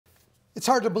It's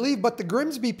hard to believe, but the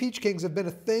Grimsby Peach Kings have been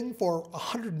a thing for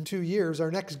 102 years. Our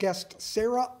next guest,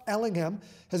 Sarah Allingham,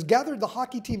 has gathered the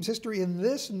hockey team's history in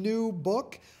this new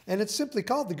book, and it's simply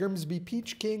called The Grimsby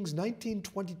Peach Kings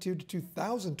 1922 to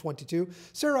 2022.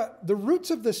 Sarah, the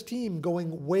roots of this team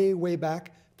going way, way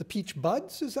back, the Peach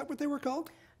Buds, is that what they were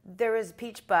called? There was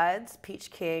Peach Buds,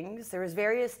 Peach Kings. There was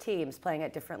various teams playing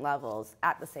at different levels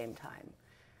at the same time.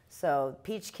 So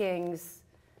Peach Kings,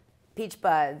 Peach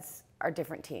Buds are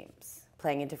different teams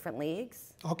playing in different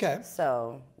leagues. Okay.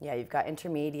 So yeah, you've got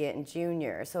intermediate and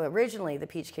junior. So originally the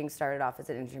Peach Kings started off as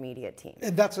an intermediate team.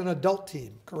 And that's an adult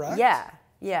team, correct?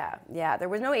 Yeah. There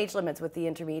was no age limits with the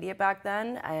intermediate back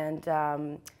then,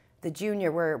 and the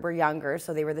junior were younger,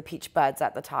 so they were the Peach Buds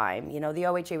at the time. You know, the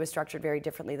OHA was structured very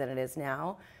differently than it is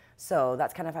now. So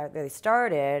that's kind of how they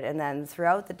started, and then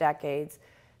throughout the decades,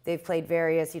 they've played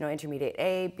various, intermediate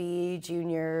A, B,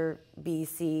 junior, B,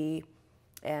 C,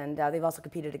 and they've also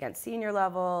competed against senior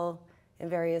level in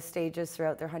various stages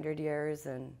throughout their 100 years.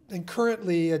 And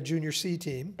currently a junior C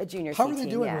team. A junior How C team, are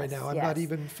they doing yes, right now? I'm yes. not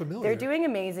even familiar. They're doing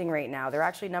amazing right now. They're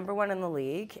actually #1 in the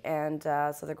league, and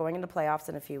so they're going into playoffs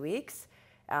in a few weeks.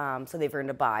 So they've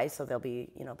earned a bye, so they'll be,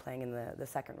 playing in the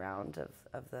second round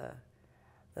of the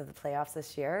playoffs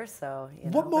this year. So,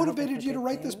 what motivated you to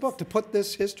write this book, to put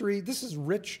this history? This is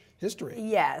rich history.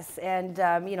 Yes, and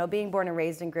being born and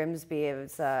raised in Grimsby, it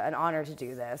was an honor to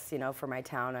do this. For my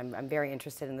town, I'm very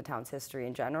interested in the town's history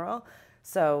in general.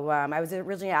 So I was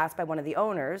originally asked by one of the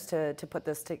owners to put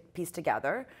this piece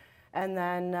together, and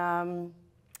then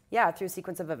through a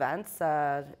sequence of events,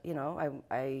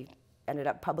 I ended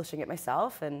up publishing it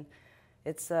myself, and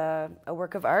it's a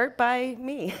work of art by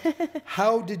me.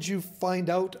 How did you find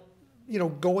out,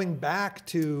 going back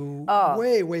to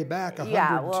way, way back,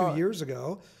 102 years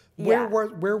ago, where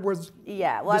was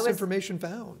this information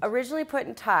found? Originally put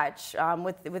in touch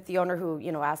with the owner who,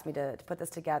 asked me to put this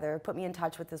together, put me in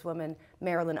touch with this woman,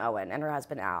 Marilyn Owen, and her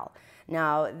husband, Al.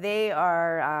 Now, they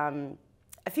are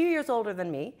a few years older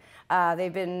than me.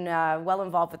 They've been well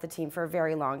involved with the team for a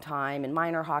very long time, in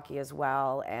minor hockey as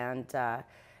well, and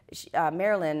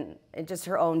Marilyn, just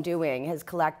her own doing, has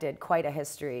collected quite a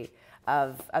history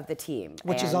of the team.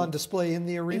 Which is on display in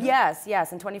the arena? Yes.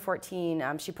 In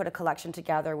 2014, she put a collection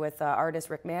together with artist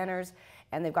Rick Manners,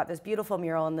 and they've got this beautiful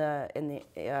mural in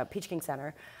the Peach King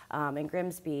Center in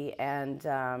Grimsby, and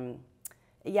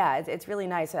it's really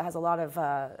nice. It has a lot of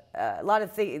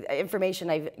information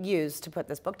I've used to put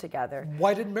this book together.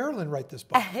 Why did Marilyn write this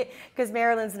book? Because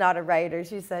Marilyn's not a writer.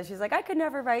 She says, she's like, I could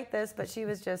never write this, but she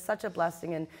was just such a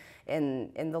blessing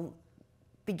in the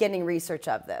beginning research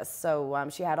of this. So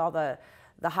she had all the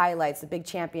highlights, the big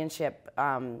championship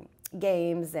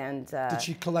games, and did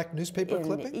she collect newspaper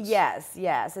clippings?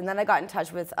 Yes. And then I got in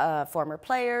touch with former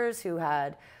players who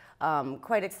had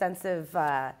quite extensive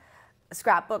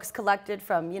scrapbooks collected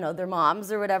from, their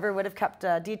moms or whatever, would have kept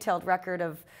a detailed record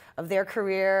of their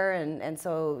career, and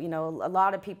so, a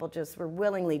lot of people just were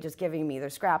willingly just giving me their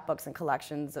scrapbooks and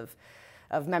collections of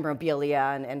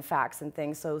memorabilia and facts and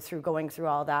things. So through going through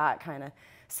all that, kind of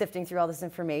sifting through all this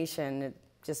information, it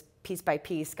just piece by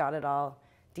piece got it all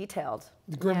detailed.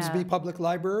 The Grimsby Public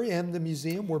Library and the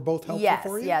museum were both helpful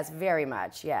for you? Yes, very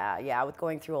much, yeah, with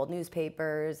going through old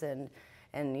newspapers and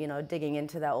digging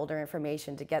into that older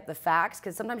information to get the facts,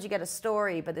 because sometimes you get a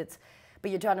story, but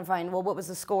you're trying to find, well, what was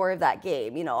the score of that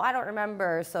game? I don't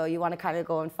remember, so you want to kind of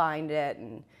go and find it,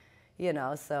 and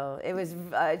so it was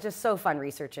just so fun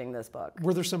researching this book.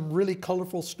 Were there some really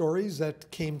colorful stories that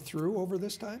came through over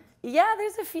this time? Yeah,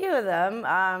 there's a few of them.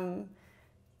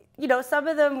 Some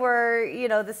of them were,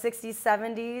 the 60s,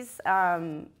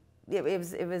 70s.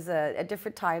 It was a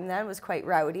different time then. It was quite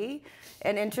rowdy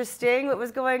and interesting what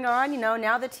was going on.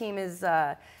 Now the team is,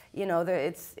 they're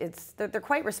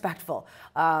quite respectful.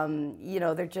 They're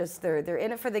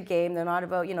in it for the game. They're not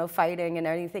about fighting and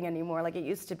anything anymore like it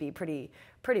used to be.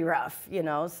 Pretty rough.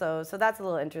 So that's a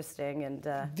little interesting. And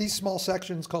these small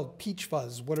sections called Peach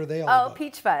Fuzz, what are they all about? Oh,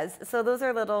 Peach Fuzz. So those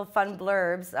are little fun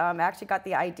blurbs. I actually got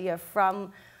the idea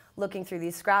from looking through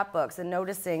these scrapbooks and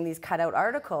noticing these cutout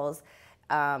articles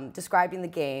describing the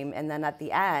game, and then at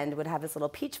the end would have this little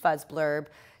Peach Fuzz blurb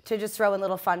to just throw in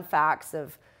little fun facts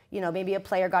of, maybe a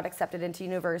player got accepted into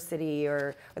university,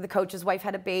 or the coach's wife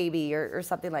had a baby, or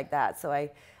something like that. So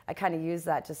I kind of used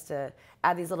that just to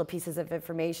add these little pieces of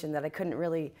information that I couldn't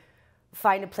really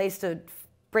find a place to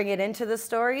bring it into the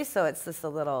story. So it's just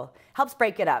helps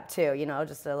break it up too,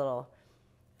 just a little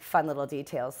fun little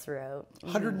details throughout.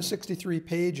 163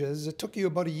 pages. It took you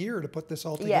about a year to put this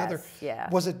all together. Yes, yeah.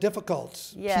 Was it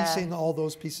difficult piecing all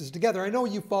those pieces together? I know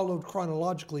you followed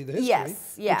chronologically the history,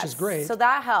 which is great. So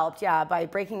that helped, yeah, by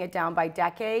breaking it down by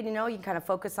decade. You know, you can kind of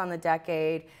focus on the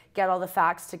decade, get all the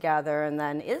facts together, and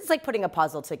then it's like putting a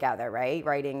puzzle together, right?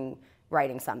 Writing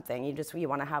something. You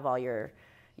want to have all your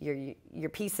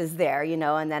pieces there, you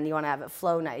know, and then you want to have it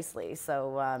flow nicely.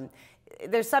 So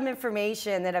there's some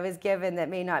information that I was given that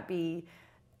may not be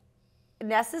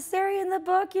necessary in the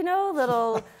book, you know,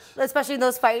 little, especially in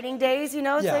those fighting days, you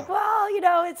know, it's like, well, you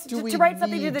know, it's to write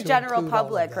something to the general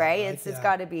public, right? It's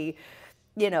got to be,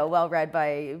 you know, well read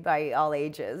by all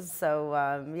ages.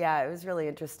 So yeah, it was really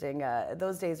interesting.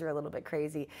 Those days were a little bit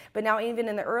crazy, but now even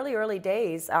in the early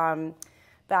days,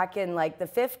 back in like the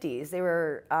 50s, they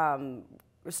were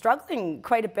struggling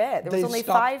quite a bit. There was only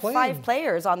five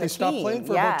players on the team. They stopped playing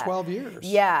for about 12 years.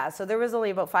 Yeah, so there was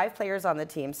only about 5 players on the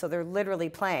team, so they're literally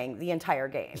playing the entire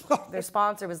game. Their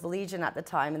sponsor was the Legion at the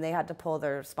time, and they had to pull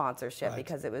their sponsorship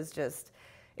because it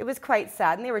was quite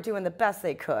sad, and they were doing the best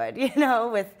they could, you know,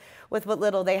 with what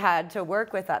little they had to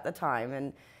work with at the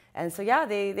time. And so yeah,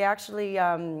 they actually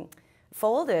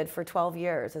folded for 12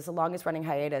 years. It's the longest running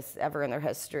hiatus ever in their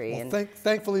history. Well, and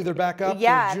thankfully they're back up.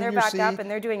 Yeah, and they're back up and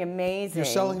they're doing amazing. You're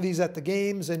selling these at the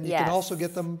games, and you can also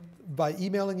get them by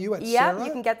emailing you at Sarah? Yeah,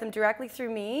 you can get them directly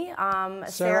through me,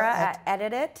 Sarah at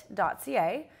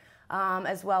editit.ca,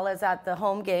 as well as at the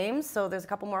home games. So there's a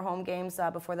couple more home games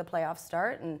before the playoffs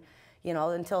start, and you know,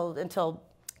 until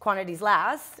quantities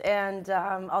last, and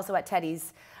also at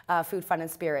Teddy's Food, Fun, and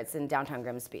Spirits in downtown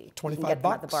Grimsby. $25 you can get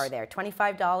them at the bar there.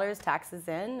 $25, taxes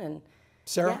in, and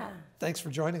Sarah, thanks for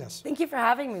joining us. Thank you for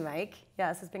having me, Mike.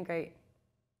 Yeah, this has been great.